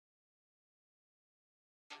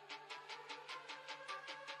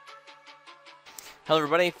Hello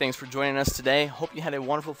everybody, thanks for joining us today. Hope you had a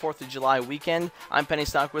wonderful 4th of July weekend. I'm Penny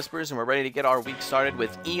Stock Whispers and we're ready to get our week started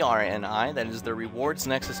with ERNI, that is the Rewards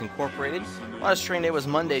Nexus Incorporated. Last trading day was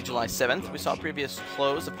Monday, July 7th. We saw a previous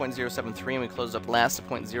close of 0.073 and we closed up last at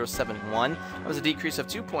 0.071. That was a decrease of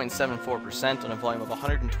 2.74% on a volume of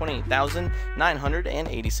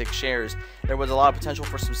 128,986 shares. There was a lot of potential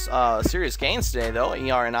for some serious gains today though.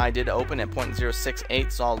 ERNI did open at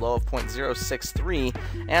 0.068, saw a low of 0.063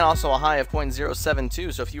 and also a high of 0.072.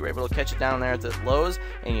 So if you were able to catch it down there at the lows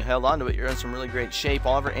and you held on to it, you're in some really great shape.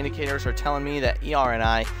 All of our indicators are telling me that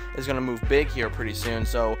ERNI is going to move big here pretty soon.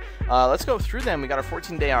 So let's go through them. We got our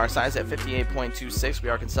 14-day RSIs at 58.26. We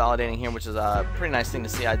are consolidating here, which is a pretty nice thing to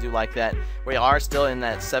see. I do like that. We are still in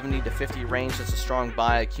that 70 to 50 range. That's a strong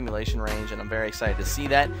buy accumulation range, and I'm very excited to see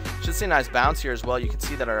that. Should see a nice bounce here as well. You can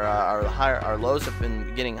see that our lows have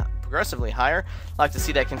been getting progressively higher. I'd like to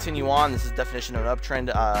see that continue on. This is the definition of an uptrend.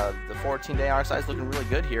 The 14-day RSI is looking really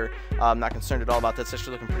good here. I'm not concerned at all about this. It's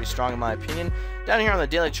actually looking pretty strong in my opinion. Down here on the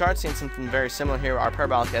daily chart, seeing something very similar here. Our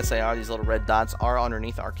parabolic SAR, these little red dots, are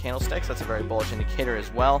underneath our candlesticks. That's a very bullish indicator as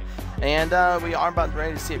well. And we are about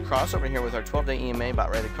ready to see a crossover here with our 12-day EMA,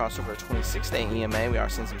 about ready to cross over a 26-day EMA. We are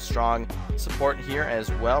seeing some strong support here as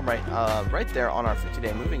well, right there on our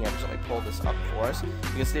 50-day moving average. Let me pull this up for us. You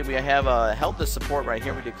can see we have held this support right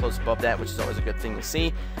here. We did close above that, which is always a good thing to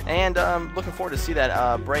see. And looking forward to see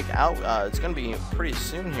that break out. It's going to be pretty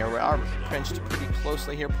soon here. We are pinched pretty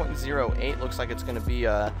closely here. 0.08 looks like it's going to be,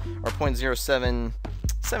 or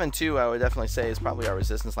 0.0772, I would definitely say, is probably our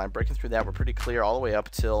resistance line. Breaking through that, we're pretty clear all the way up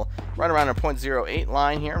till right around our 0.08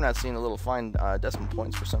 line here. I'm not seeing a little fine decimal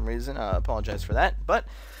points for some reason. Apologize for that, but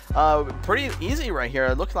pretty easy right here.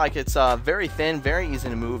 It looks like it's very thin, very easy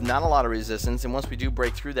to move, not a lot of resistance, and once we do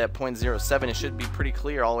break through that 0.07, it should be pretty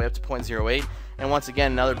clear all the way up to 0.08. And once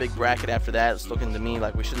again, another big bracket after that. It's looking to me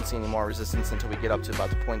like we shouldn't see any more resistance until we get up to about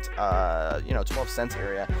the 12 cents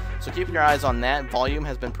area. So keep your eyes on that. Volume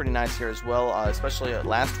has been pretty nice here as well, especially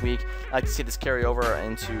last week. I like to see this carry over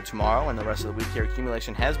into tomorrow and the rest of the week here.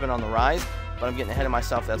 Accumulation has been on the rise, but I'm getting ahead of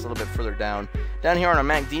myself. That's a little bit further down. Down here on our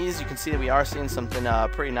MACDs, you can see that we are seeing something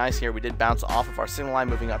pretty nice here. We did bounce off of our signal line,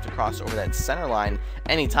 moving up to cross over that center line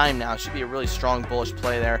anytime now. Should be a really strong bullish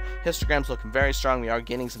play there. Histogram's looking very strong. We are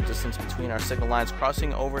gaining some distance between our signal lines.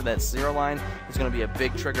 Crossing over that zero line is going to be a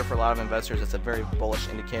big trigger for a lot of investors. It's a very bullish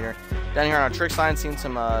indicator. Down here on our tricks line, seeing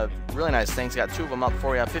some really nice things. Got two of them up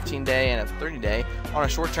for you, a 15-day and a 30-day. On our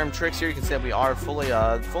short-term tricks here, you can see that we are fully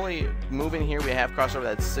moving here. We have crossed over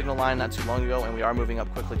that signal line not too long ago, and we are moving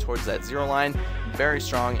up quickly towards that zero line. Very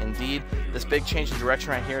strong indeed. This big change in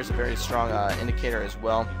direction right here is a very strong indicator as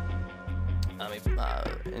well. Let me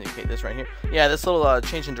indicate this right here. Yeah, this little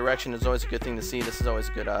change in direction is always a good thing to see. This is always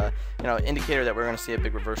a good indicator that we're going to see a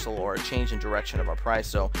big reversal or a change in direction of our price.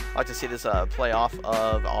 So I'd like to see this play off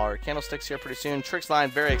of our candlesticks here pretty soon. Tricks line,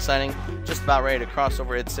 very exciting. Just about ready to cross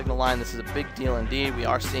over its signal line. This is a big deal indeed. We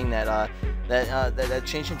are seeing that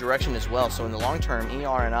change in direction as well. So in the long term,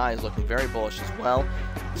 ERNI is looking very bullish as well.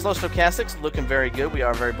 Slow stochastics looking very good. We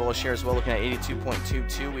are very bullish here as well, looking at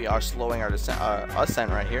 82.22. We are slowing our ascent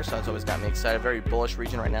right here, so that's always got me excited. Very bullish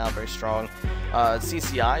region right now, very strong.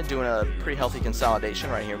 CCI doing a pretty healthy consolidation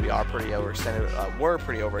right here. We are pretty overextended. We're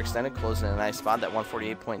pretty overextended, closing in a nice spot, that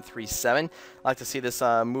 148.37. I'd like to see this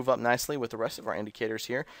move up nicely with the rest of our indicators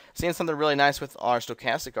here. Seeing something really nice with our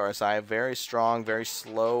stochastic RSI. Very strong, very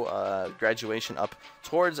slow graduation up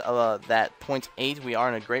towards that 0.8. We are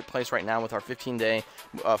in a great place right now with our 15-day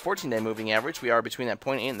 14-day moving average. We are between that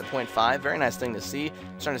 0.8 and the 0.5. Very nice thing to see.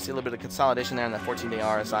 Starting to see a little bit of consolidation there in that 14-day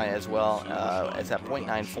RSI as well. It's at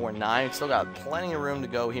 0.949. Still got plenty of room to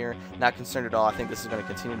go here. Not concerned at all. I think this is going to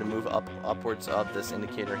continue to move upwards of this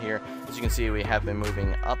indicator here. As you can see, we have been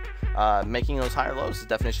moving up, making those higher lows. The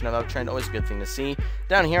definition of uptrend, always a good thing to see.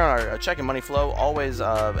 Down here on our check and money flow, always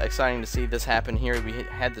exciting to see this happen here. We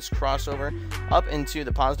had this crossover up into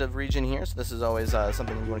the positive region here, so this is always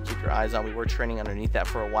something you want to keep your eyes on. We were trading underneath that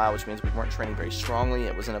for a while, which means we weren't trading very strongly.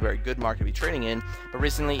 It wasn't a very good market to be trading in, but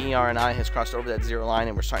recently ERNI has crossed over that zero line,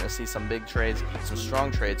 and we're starting to see some big trades, some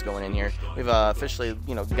strong trades going in here. We've officially,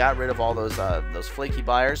 got rid of all those flaky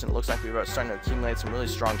buyers, and it looks like we're starting to accumulate some really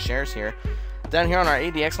strong shares here. Down here on our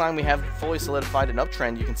ADX line, we have fully solidified an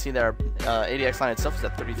uptrend. You can see that our ADX line itself is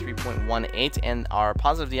at 33.18, and our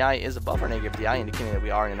positive DI is above our negative DI, indicating that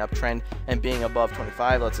we are in an uptrend, and being above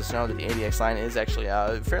 25 lets us know that the ADX line is actually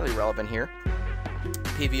fairly relevant here.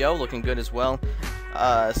 PVO looking good as well.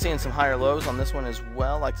 Seeing some higher lows on this one as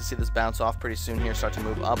well. Like to see this bounce off pretty soon here, start to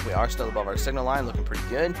move up. We are still above our signal line, looking pretty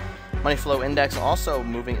good. Money flow index also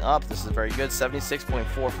moving up. This is very good,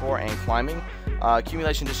 76.44 and climbing.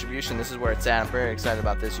 Accumulation distribution, this is where it's at. I'm very excited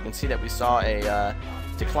about this. You can see that we saw a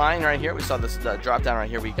decline right here. We saw this drop down right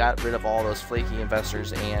here. We got rid of all those flaky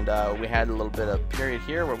investors, and we had a little bit of period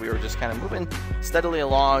here where we were just kind of moving steadily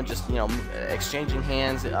along, just, you know, exchanging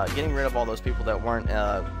hands, getting rid of all those people that weren't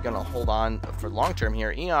going to hold on for long term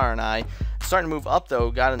here. ERNI starting to move up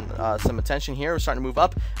though, got some attention here. We're starting to move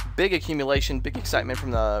up. Big accumulation, big excitement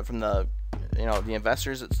from the you know, the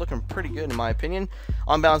investors. It's looking pretty good in my opinion.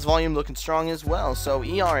 On balance volume looking strong as well. So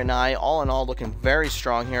ERNI all in all looking very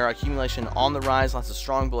strong here. Accumulation on the rise, lots of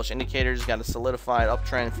strong bullish indicators. Got a solidified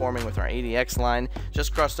uptrend forming with our ADX line.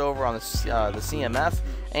 Just crossed over on the CMF,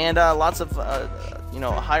 and lots of you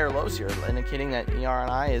know, higher lows here, indicating that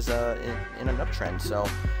ERNI is in an uptrend. So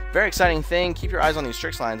very exciting thing. Keep your eyes on these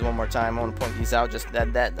tricks lines one more time. I want to point these out. Just that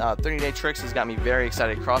 30-day tricks has got me very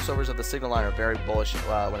excited. Crossovers of the signal line are very bullish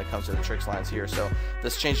when it comes to the tricks lines here. So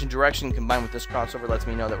this change in direction combined with this crossover lets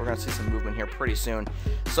me know that we're going to see some movement here pretty soon.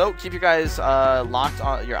 So keep your guys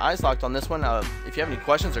your eyes locked on this one. If you have any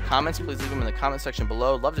questions or comments, please leave them in the comment section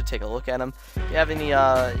below. Love to take a look at them. If you have any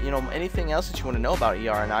you know, anything else that you want to know about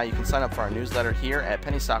ERNI, you can sign up for our newsletter here at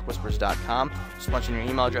PennyStockWhispers.com. Just punch in your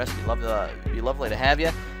email address. It'd be lovely to have you.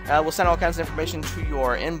 We'll send all kinds of information to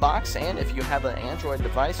your inbox, and if you have an Android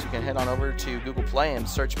device, you can head on over to Google Play and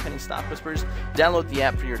search Penny Stock Whispers. Download the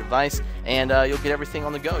app for your device, and you'll get everything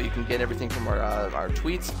on the go. You can get everything from our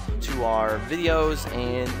tweets to our videos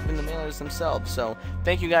and even the mailers themselves. So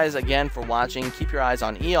thank you guys again for watching. Keep your eyes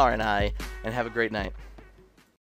on ERNI, and have a great night.